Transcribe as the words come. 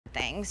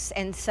things.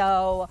 And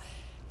so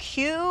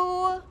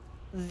cue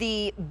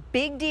the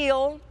big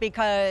deal,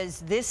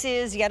 because this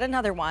is yet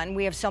another one.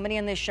 We have so many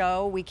in this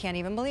show, we can't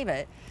even believe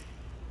it.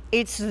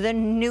 It's the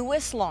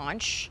newest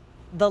launch,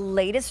 the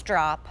latest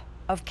drop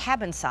of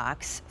cabin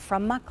socks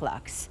from MUK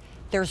LUKS.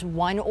 There's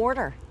one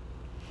order.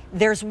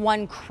 There's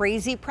one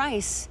crazy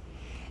price.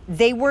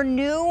 They were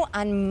new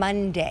on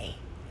Monday.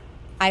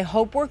 I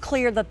hope we're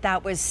clear that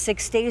that was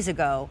 6 days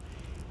ago.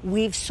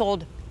 We've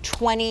sold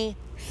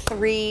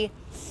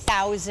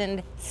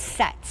 23,000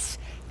 sets.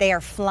 They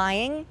are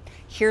flying.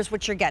 Here's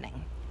what you're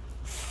getting.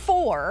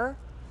 4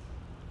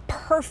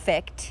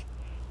 perfect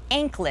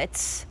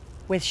anklets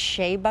with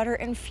shea butter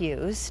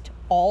infused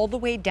all the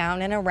way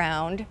down and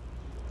around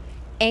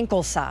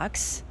ankle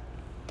socks.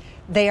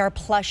 They are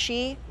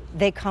plushy.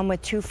 They come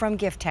with 2 from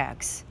gift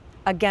tags.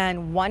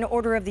 Again, 1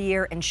 order of the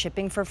year and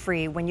shipping for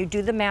free. When you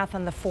do the math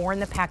on the 4 in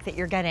the pack that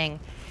you're getting,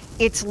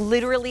 it's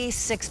literally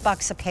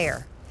 $6 a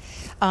pair.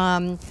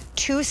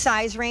 2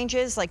 size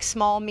ranges, like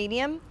small,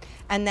 medium,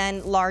 and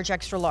then large,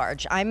 extra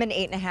large. I'm an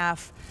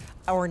 8.5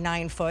 or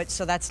 9 foot,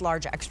 so that's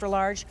large, extra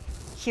large.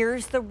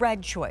 Here's the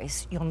red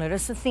choice. You'll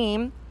notice the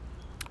theme.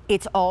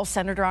 It's all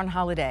centered around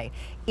holiday.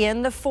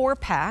 In the 4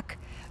 pack,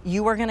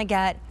 you are gonna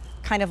get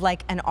kind of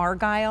like an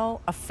argyle,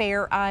 a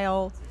fair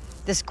isle,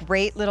 this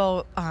great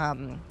little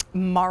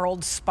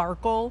marled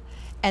sparkle,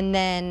 and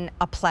then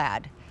a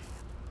plaid.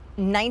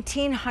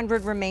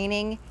 1,900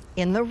 remaining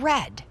in the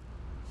red.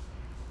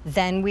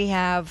 Then we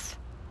have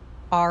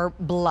our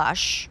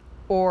blush,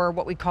 or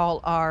what we call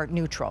our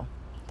neutral.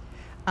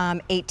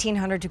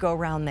 1,800 to go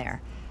around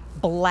there.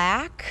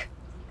 Black,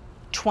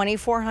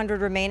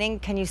 2,400 remaining.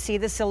 Can you see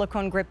the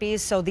silicone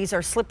grippies? So these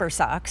are slipper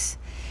socks.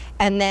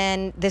 And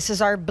then this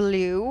is our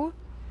blue.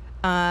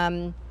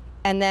 And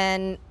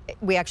then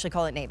we actually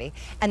call it navy.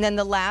 And then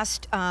the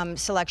last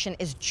selection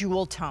is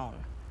jewel tone.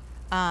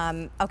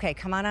 Okay,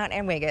 come on out,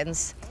 Ann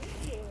Wiggins.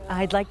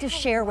 I'd like to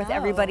share with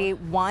everybody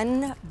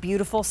one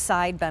beautiful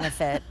side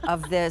benefit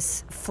of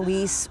this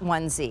fleece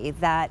onesie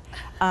that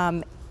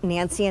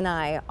Nancy and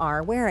I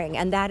are wearing,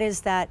 and that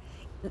is that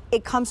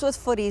it comes with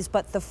footies,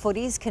 but the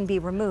footies can be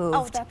removed.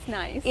 Oh, that's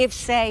nice. If,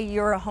 say,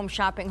 you're a home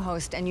shopping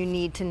host and you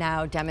need to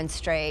now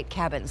demonstrate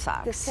cabin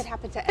socks. This could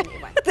happen to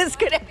anyone. This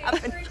could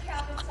happen. Cabin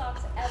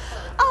socks ever.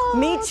 Oh,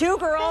 me too,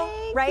 girl.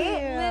 Right?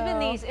 Live in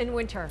these in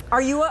winter.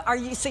 Are you?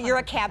 So you're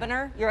a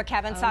cabiner? You're a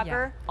cabin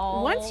socker?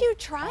 Yeah. Once you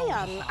try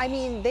them, I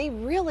mean, they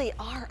really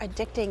are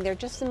addicting. They're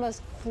just the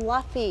most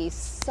fluffy,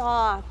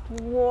 soft,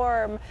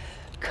 warm,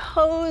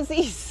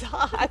 cozy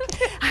sock.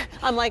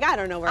 I'm like, I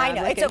don't know where I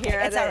know, I'm it's okay. here.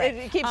 It's all right.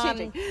 It keeps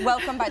changing.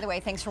 Welcome, by the way.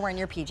 Thanks for wearing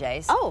your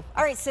PJs. Oh,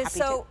 all right, sis. happy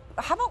So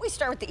how about we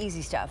start with the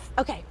easy stuff?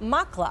 Okay.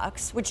 MUK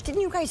LUKS, which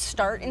didn't you guys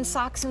start in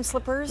socks and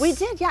slippers? We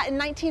did, yeah. In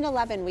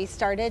 1911, we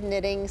started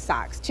knitting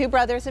socks. 2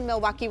 brothers in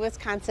Milwaukee,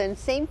 Wisconsin.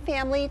 Same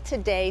family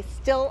today,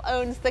 still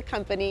owns the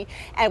company,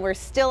 and we're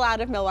still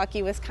out of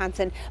Milwaukee,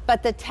 Wisconsin.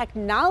 But the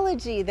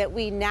technology that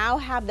we now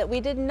have that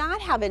we did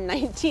not have in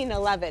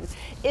 1911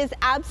 is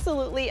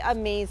absolutely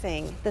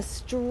amazing. The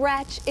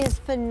stretch is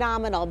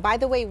phenomenal. By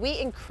the way, we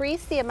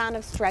increase the amount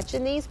of stretch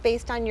in these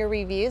based on your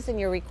reviews and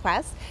your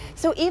requests.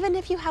 So even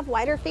if you have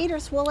wider feet or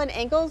swollen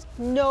ankles,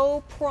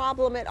 no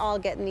problem at all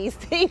getting these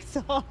things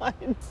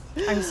on.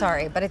 I'm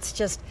sorry, but it's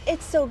just...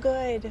 It's so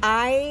good.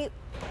 I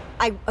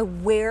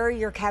wear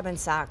your cabin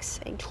socks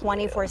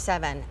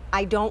 24/7.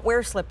 I don't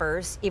wear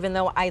slippers, even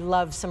though I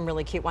love some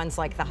really cute ones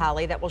like the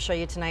Holly that we'll show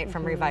you tonight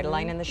from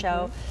Revitaline in the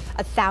show.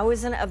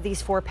 1,000 of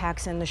these 4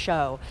 packs in the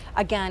show.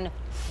 Again,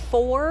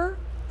 four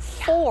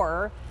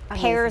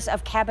pairs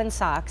of cabin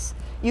socks.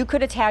 You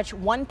could attach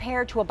 1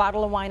 pair to a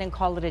bottle of wine and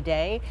call it a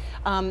day.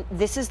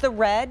 This is the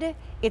red.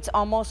 It's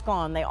almost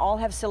gone. They all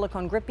have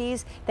silicone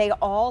grippies. They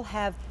all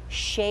have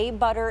shea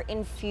butter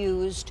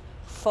infused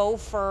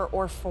faux fur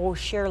or faux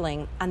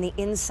shearling on the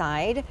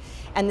inside.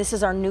 And this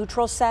is our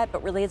neutral set,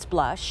 but really it's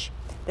blush.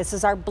 This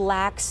is our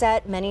black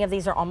set. Many of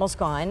these are almost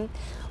gone.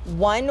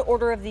 1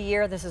 order of the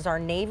year, this is our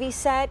navy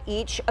set.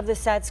 Each of the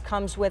sets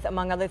comes with,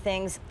 among other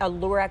things, a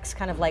Lurex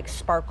kind of like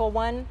sparkle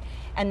one.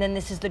 And then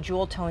this is the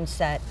jewel tone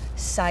set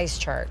size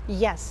chart.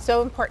 Yes,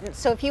 so important.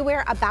 So if you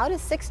wear about a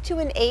 6 to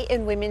an 8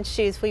 in women's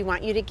shoes, we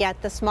want you to get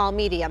the small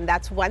medium.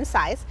 That's 1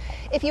 size.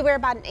 If you wear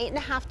about an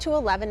 8.5 to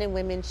 11 in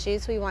women's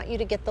shoes, we want you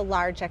to get the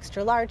large,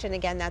 extra large. And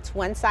again, that's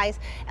 1 size.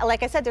 And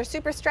like I said, they're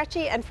super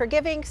stretchy and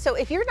forgiving. So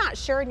if you're not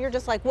sure and you're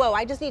just like, whoa,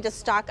 I just need to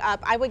stock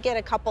up, I would get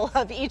a couple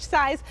of each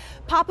size,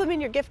 pop them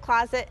in your gift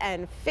closet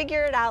and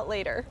figure it out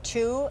later.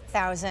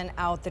 2,000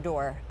 out the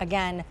door.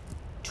 Again,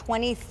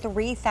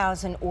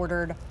 23,000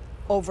 ordered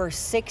over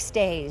 6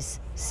 days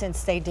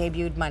since they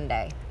debuted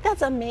Monday.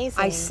 That's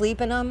amazing. I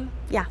sleep in them.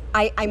 Yeah.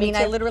 I mean,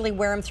 too. I literally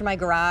wear them through my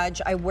garage.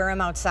 I wear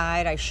them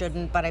outside. I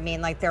shouldn't, but I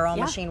mean, like, they're all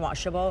machine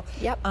washable.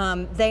 Yep.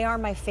 They are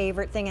my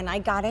favorite thing, and I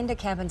got into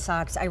cabin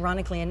socks,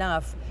 ironically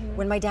enough,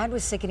 when my dad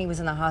was sick and he was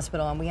in the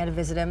hospital, and we had to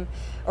visit him,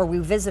 or we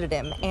visited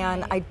him,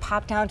 and I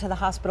popped down to the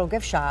hospital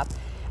gift shop.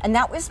 And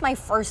that was my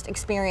first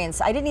experience.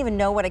 I didn't even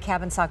know what a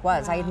cabin sock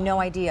was. I had no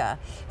idea.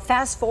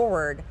 Fast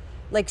forward,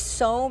 like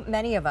so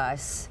many of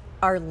us,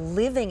 are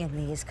living in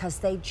these because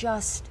they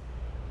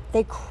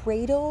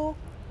cradle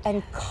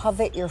and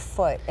covet your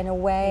foot in a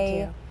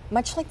way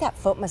much like that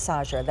foot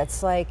massager.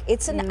 That's like,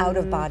 it's an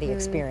out-of-body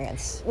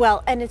experience.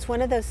 Well, and it's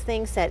one of those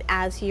things that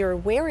as you're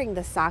wearing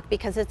the sock,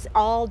 because it's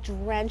all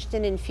drenched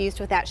and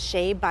infused with that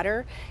shea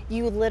butter,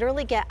 you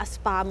literally get a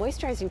spa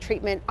moisturizing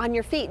treatment on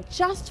your feet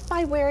just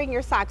by wearing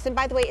your socks. And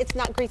by the way, it's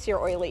not greasy or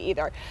oily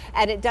either.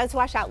 And it does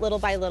wash out little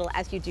by little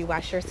as you do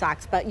wash your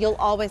socks, but you'll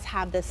always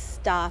have this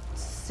stuffed,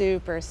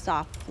 super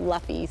soft,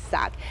 fluffy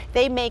sock.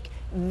 They make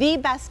the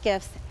best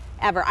gifts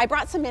ever. I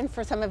brought some in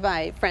for some of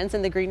my friends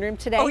in the green room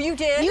today. Oh, you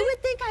did? You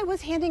would think I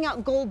was handing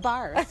out gold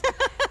bars.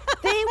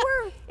 They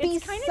were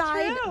It's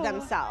beside true.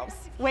 themselves.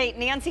 Wait,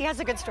 Nancy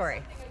has a good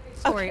story.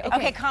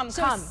 Okay, come.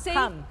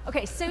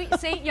 Okay,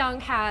 St.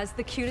 Young has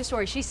the cutest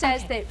story. She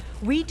says that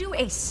we do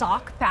a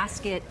sock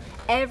basket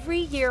every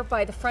year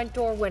by the front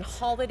door when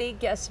holiday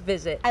guests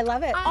visit. I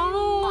love it.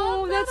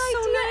 Oh, that's so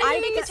nice. I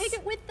And they think can take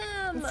it with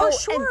them. Oh,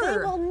 sure. and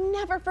they will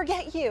never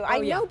forget you. I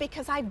yeah. know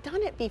because I've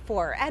done it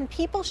before. And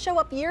people show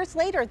up years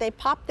later. They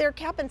pop their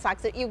cabin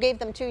socks that you gave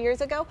them 2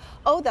 years ago.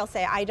 Oh, they'll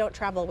say, I don't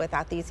travel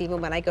without these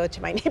even when I go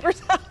to my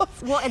neighbor's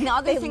house. Well, and the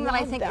other They thing that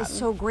I love think them. is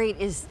so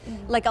great is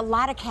like a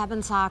lot of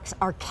cabin socks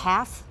are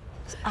calf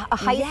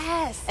height.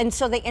 Yes. And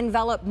so they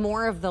envelop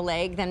more of the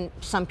leg than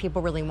some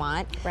people really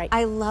want. Right.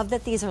 I love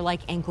that these are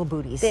like ankle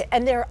booties.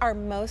 And they're our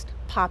most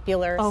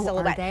popular Oh, are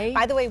silhouette. they?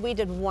 By the way, we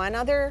did one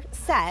other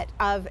set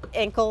of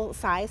ankle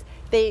size.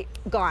 They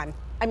gone.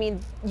 I mean,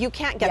 you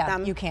can't get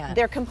them. You can't.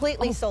 They're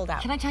completely sold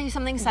out. Can I tell you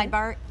something,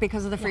 sidebar?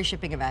 Because of the free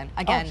shipping event.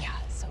 Again, Oh,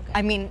 yeah, so good.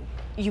 I mean,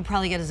 you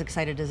probably get as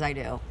excited as I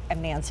do,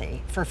 and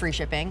Nancy, for free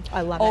shipping.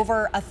 I love it.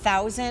 Over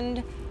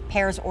 1,000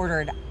 pairs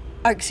ordered.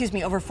 Excuse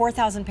me, over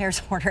 4,000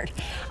 pairs ordered.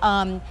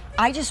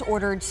 I just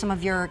ordered some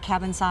of your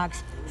cabin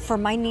socks for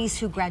my niece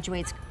who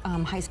graduates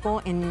high school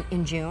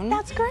in June.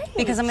 That's great.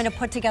 Because I'm going to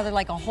put together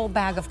like a whole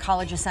bag of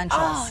college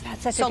essentials. Oh,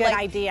 that's such a good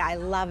idea. I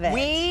love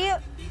it.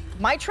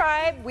 My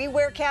tribe, we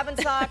wear cabin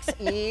socks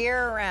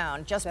year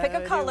round. Just pick So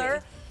a do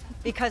color.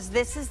 Because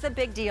this is the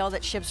big deal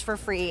that ships for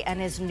free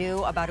and is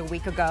new about a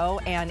week ago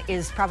and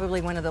is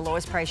probably one of the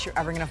lowest price you're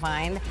ever gonna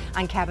find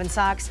on cabin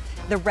socks.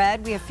 The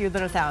red, we have fewer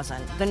than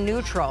 1,000. The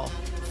neutral,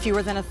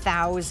 fewer than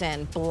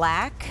 1,000.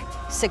 Black,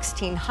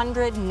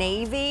 1,600.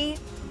 Navy,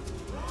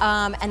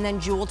 and then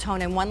jewel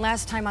tone. And one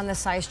last time on the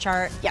size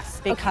chart.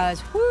 Yes.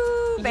 Because,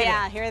 whoo, baby.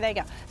 Yeah, here they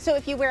go. So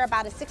if you wear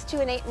about a 6 to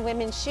an 8 in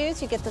women's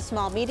shoes, you get the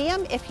small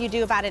medium. If you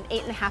do about an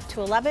 8.5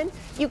 to 11,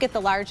 you get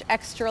the large,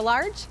 extra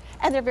large.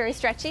 And they're very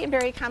stretchy and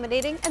very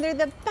accommodating. And they're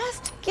the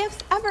best gifts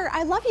ever.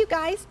 I love you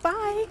guys.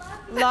 Bye.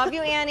 Love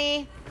you,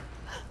 Annie.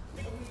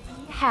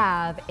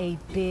 Have a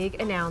big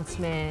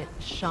announcement.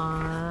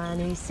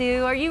 Shawnee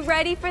Sue, are you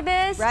ready for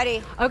this?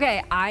 Ready.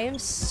 Okay, I am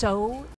so